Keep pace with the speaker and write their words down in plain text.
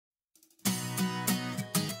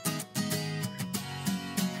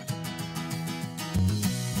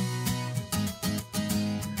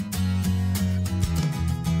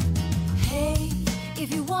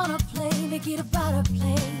make it a better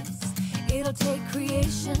place. It'll take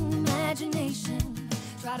creation, imagination.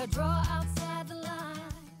 Try to draw outside the line.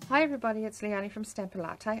 Hi everybody, it's Leonie from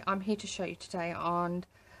Stampinup. I'm here to show you today on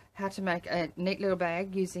how to make a neat little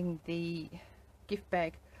bag using the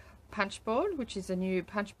GiftBag punch board, which is a new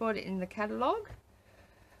punch board in the catalogue.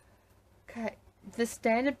 Okay, the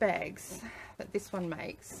standard bags that this one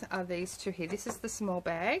makes are these two here. This is the small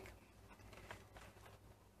bag.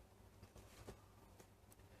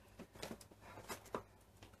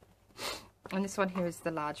 And this one here is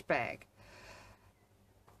the large bag.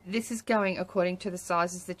 This is going according to the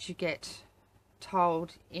sizes that you get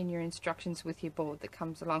told in your instructions with your board that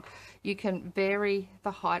comes along. You can vary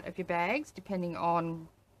the height of your bags depending on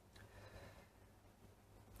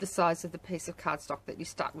the size of the piece of cardstock that you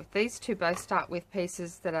start with. These two both start with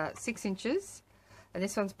pieces that are 6 inches, and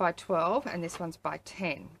this one's by 12 and this one's by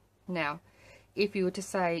 10. Now, if you were to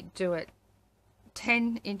say do it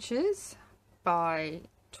 10 inches by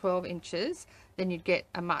 12 inches, then you'd get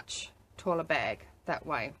a much taller bag that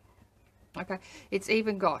way. Okay, it's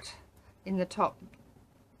even got in the top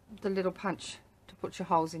the little punch to put your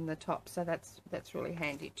holes in the top, so that's really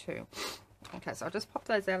handy too. Okay, so I'll just pop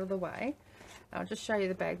those out of the way. I'll just show you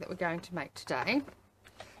the bag that we're going to make today.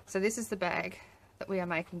 So this is the bag that we are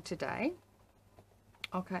making today.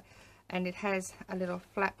 Okay, and it has a little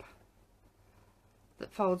flap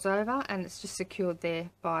that folds over, and it's just secured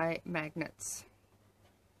there by magnets.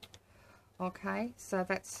 Okay, so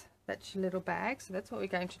that's your little bag. So that's what we're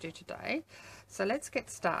going to do today. So let's get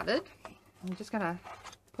started. I'm just going to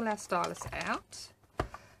pull our stylus out.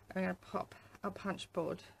 I'm going to pop our punch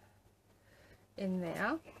board in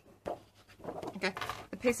there. Okay,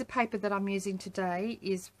 the piece of paper that I'm using today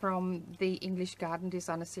is from the English Garden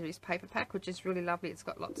Designer Series paper pack, which is really lovely. It's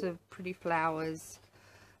got lots of pretty flowers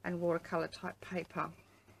and watercolor type paper.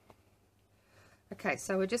 Okay,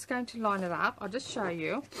 so we're just going to line it up. I'll just show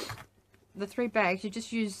you the 3 bags. You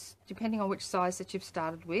just use, depending on which size that you've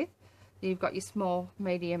started with, you've got your small,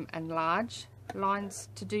 medium and large lines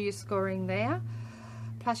to do your scoring there,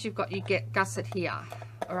 plus you've got your gusset here,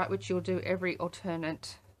 all right, which you'll do every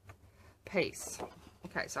alternate piece.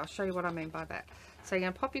 Okay, so I'll show you what I mean by that. So you're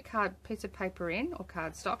going to pop your piece of paper in, or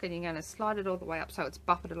cardstock, and you're going to slide it all the way up so it's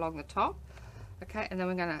buffered along the top. Okay, and then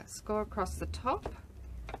we're going to score across the top,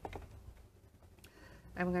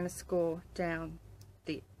 and we're going to score down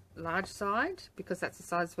the large side because that's the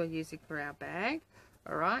size we're using for our bag.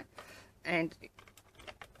 All right, and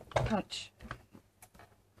punch.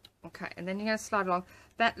 Okay, and then you're going to slide along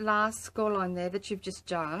that last score line there that you've just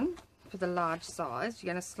done for the large size.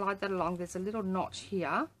 You're going to slide that along. There's a little notch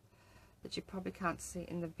here that you probably can't see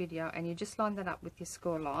in the video, and you just line that up with your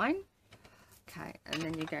score line. Okay, and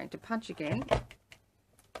then you're going to punch again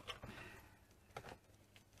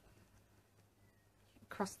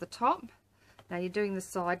across the top. Now you're doing the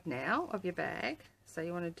side now of your bag, so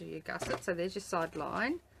you want to do your gusset. So there's your side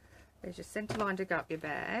line, there's your center line to go up your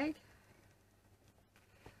bag,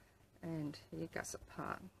 and your gusset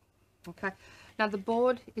part. Okay, now the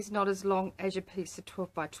board is not as long as your piece of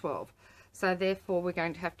 12 by 12, so therefore we're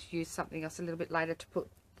going to have to use something else a little bit later to put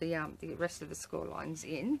the rest of the score lines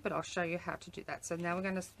in, but I'll show you how to do that. So now we're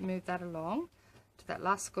going to move that along to that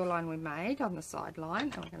last score line we made on the side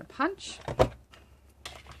line, and we're going to punch,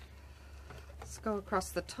 score across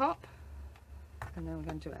the top, and then we're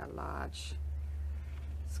going to do our large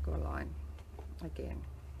score line again.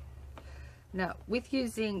 Now, with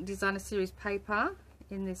using Designer Series paper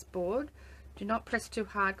in this board, do not press too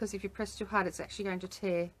hard, because if you press too hard, it's actually going to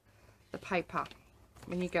tear the paper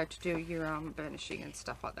when you go to do your burnishing and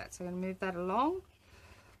stuff like that. So I'm going to move that along.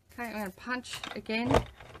 Okay, I'm going to punch again,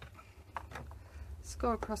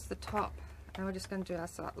 score across the top, and we're just going to do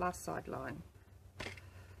our last side line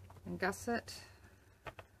and gusset,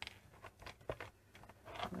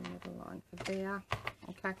 and another line for there.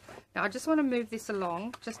 Okay, now I just want to move this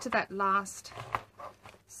along just to that last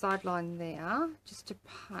sideline there, just to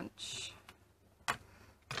punch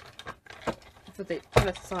for the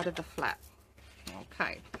other side of the flap.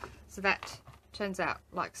 Okay, so that turns out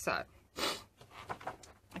like so.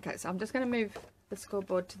 Okay, so I'm just going to move the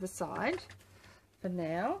scoreboard to the side for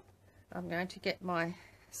now. I'm going to get my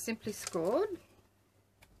Simply Scored.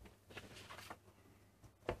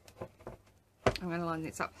 I'm going to line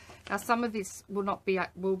this up. Now some of this will not be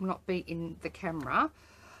in the camera,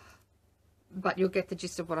 but you'll get the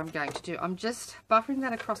gist of what I'm going to do. I'm just buffering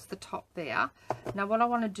that across the top there. Now what I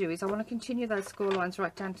want to do is I want to continue those score lines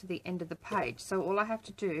right down to the end of the page. So all I have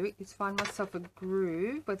to do is find myself a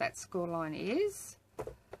groove where that score line is,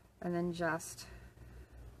 and then just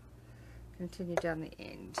continue down the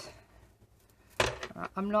end.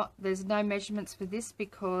 Right, there's no measurements for this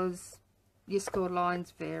because your score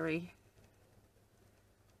lines vary.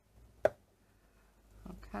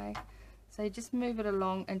 Okay, so you just move it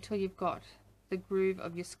along until you've got the groove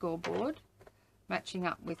of your scoreboard matching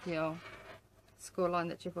up with your score line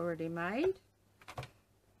that you've already made.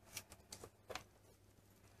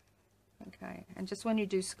 Okay, and just when you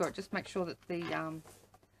do score it, just make sure that the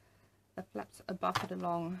flaps are buffered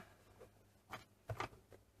along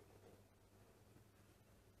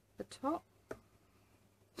the top.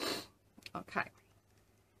 Okay,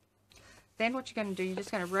 then what you're going to do, you're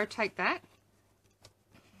just going to rotate that,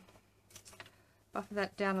 buffer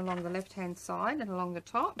that down along the left hand side and along the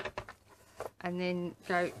top, and then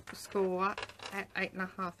go score at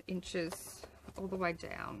 8.5 inches all the way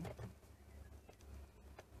down.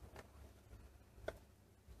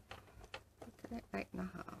 Look at 8.5.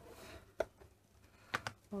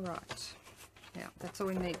 All right, now that's all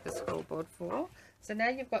we need the scoreboard for. So now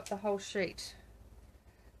you've got the whole sheet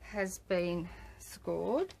has been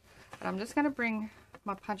scored, and I'm just going to bring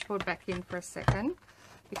my punch board back in for a second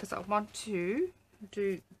because I want to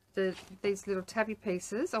do these little tabby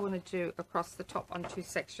pieces. I want to do across the top on 2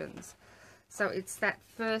 sections. So it's that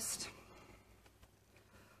first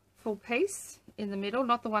full piece in the middle,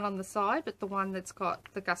 not the one on the side, but the one that's got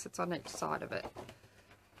the gussets on each side of it,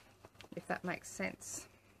 if that makes sense.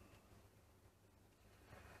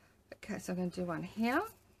 Okay, so I'm going to do one here.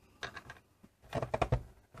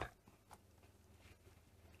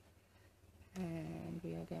 And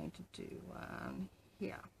we are going to do one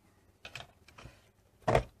here.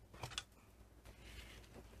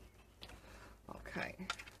 Okay,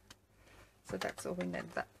 so that's all we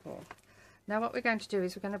need that for. Now what we're going to do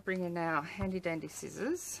is we're going to bring in our handy dandy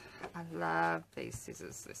scissors. I love these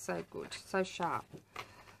scissors, they're so good, so sharp.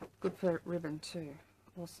 Good for ribbon too,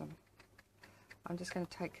 awesome. I'm just going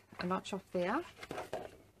to take a notch off there.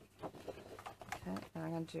 Okay, and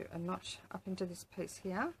I'm going to do a notch up into this piece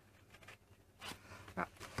here. Right.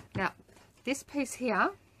 Now this piece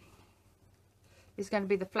here is going to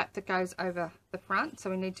be the flap that goes over the front, so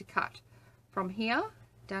we need to cut from here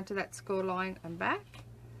down to that score line and back,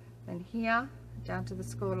 then here down to the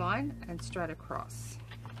score line and straight across.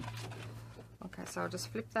 Okay, so I'll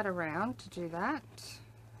just flip that around to do that.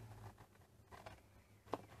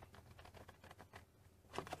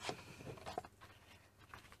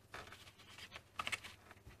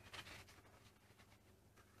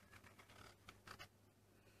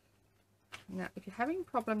 Now, if you're having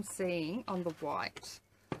problems seeing on the white,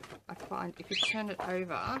 I find if you turn it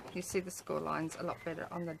over, you see the score lines a lot better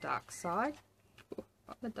on the dark side. Ooh,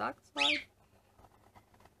 on the dark side.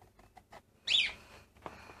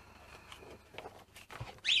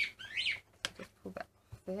 Just pull that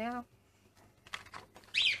off there.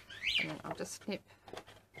 And then I'll just snip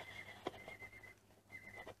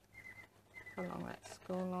along that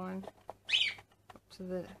score line up to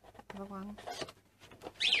the other one.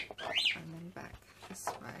 And then back this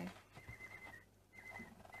way.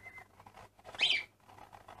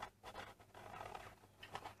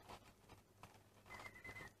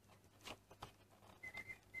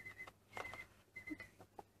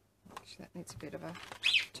 Actually, that needs a bit of a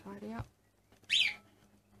tidy up.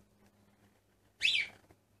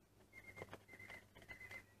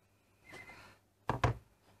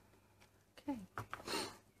 Okay,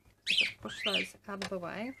 just push those out of the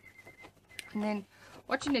way, and then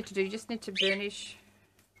what you need to do, you just need to burnish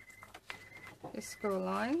your score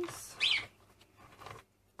lines.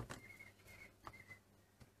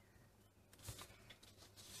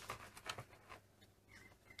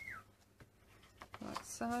 Like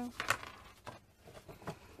so.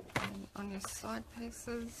 And on your side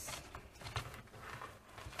pieces.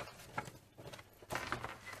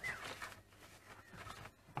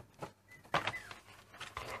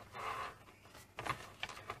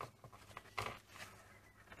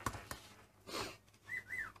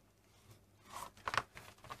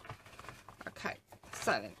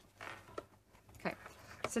 So then, okay,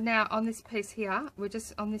 so now on this piece here, we're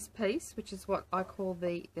just on this piece, which is what I call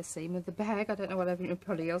the seam of the bag. I don't know what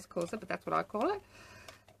everybody else calls it, but that's what I call it.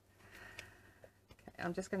 Okay,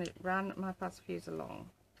 I'm just going to run my fast fuse along.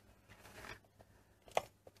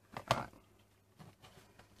 Right.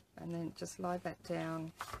 And then just lie that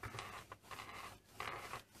down.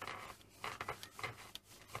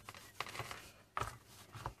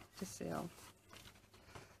 To seal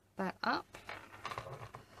that up.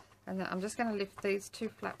 And then I'm just going to lift these 2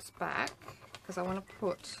 flaps back because I want to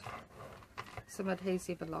put some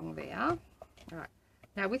adhesive along there. All right.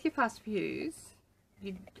 Now with your fast fuse,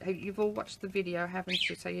 you've all watched the video, haven't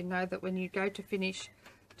you? So you know that when you go to finish,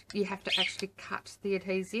 you have to actually cut the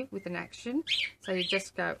adhesive with an action. So you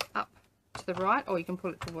just go up to the right, or you can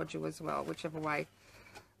pull it towards you as well, whichever way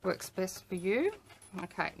works best for you.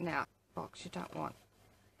 Okay, now box, you don't want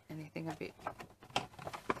anything a bit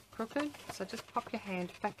crooked, so just pop your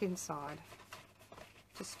hand back inside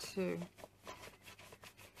just to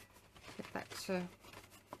get that to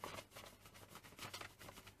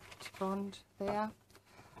bond there.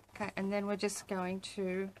 Okay, and then we're just going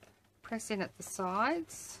to press in at the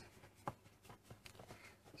sides.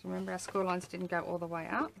 So remember, our score lines didn't go all the way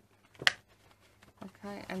up.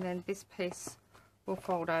 Okay, and then this piece will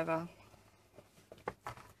fold over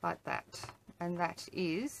like that, and that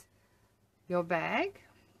is your bag.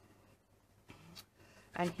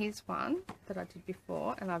 And here's one that I did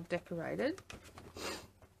before and I've decorated.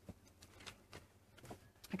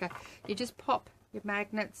 Okay, you just pop your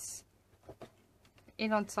magnets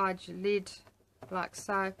in on side your lid like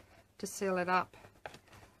so to seal it up,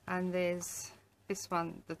 and there's this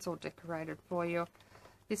one that's all decorated for you.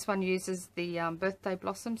 This one uses the birthday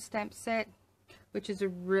blossom stamp set, which is a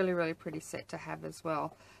really pretty set to have as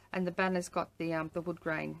well, and the banner's got the wood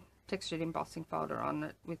grain textured embossing folder on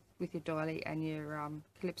it with your doily and your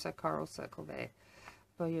calypso coral circle there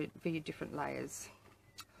for your different layers.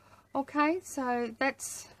 Okay, so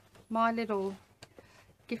that's my little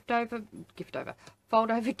Foldover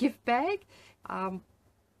gift bag.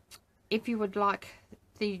 If you would like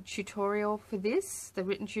the tutorial for this, the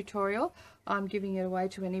written tutorial, I'm giving it away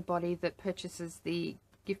to anybody that purchases the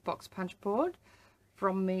gift box punch board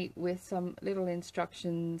from me with some little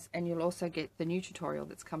instructions, and you'll also get the new tutorial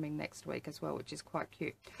that's coming next week as well, which is quite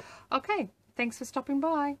cute. Okay, thanks for stopping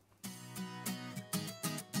by.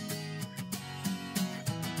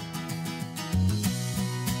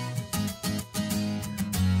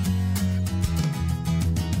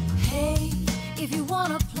 Hey, if you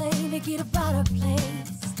wanna play, make it a better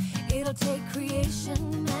place. It'll take creation,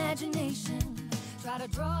 imagination. Try to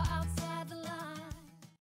draw out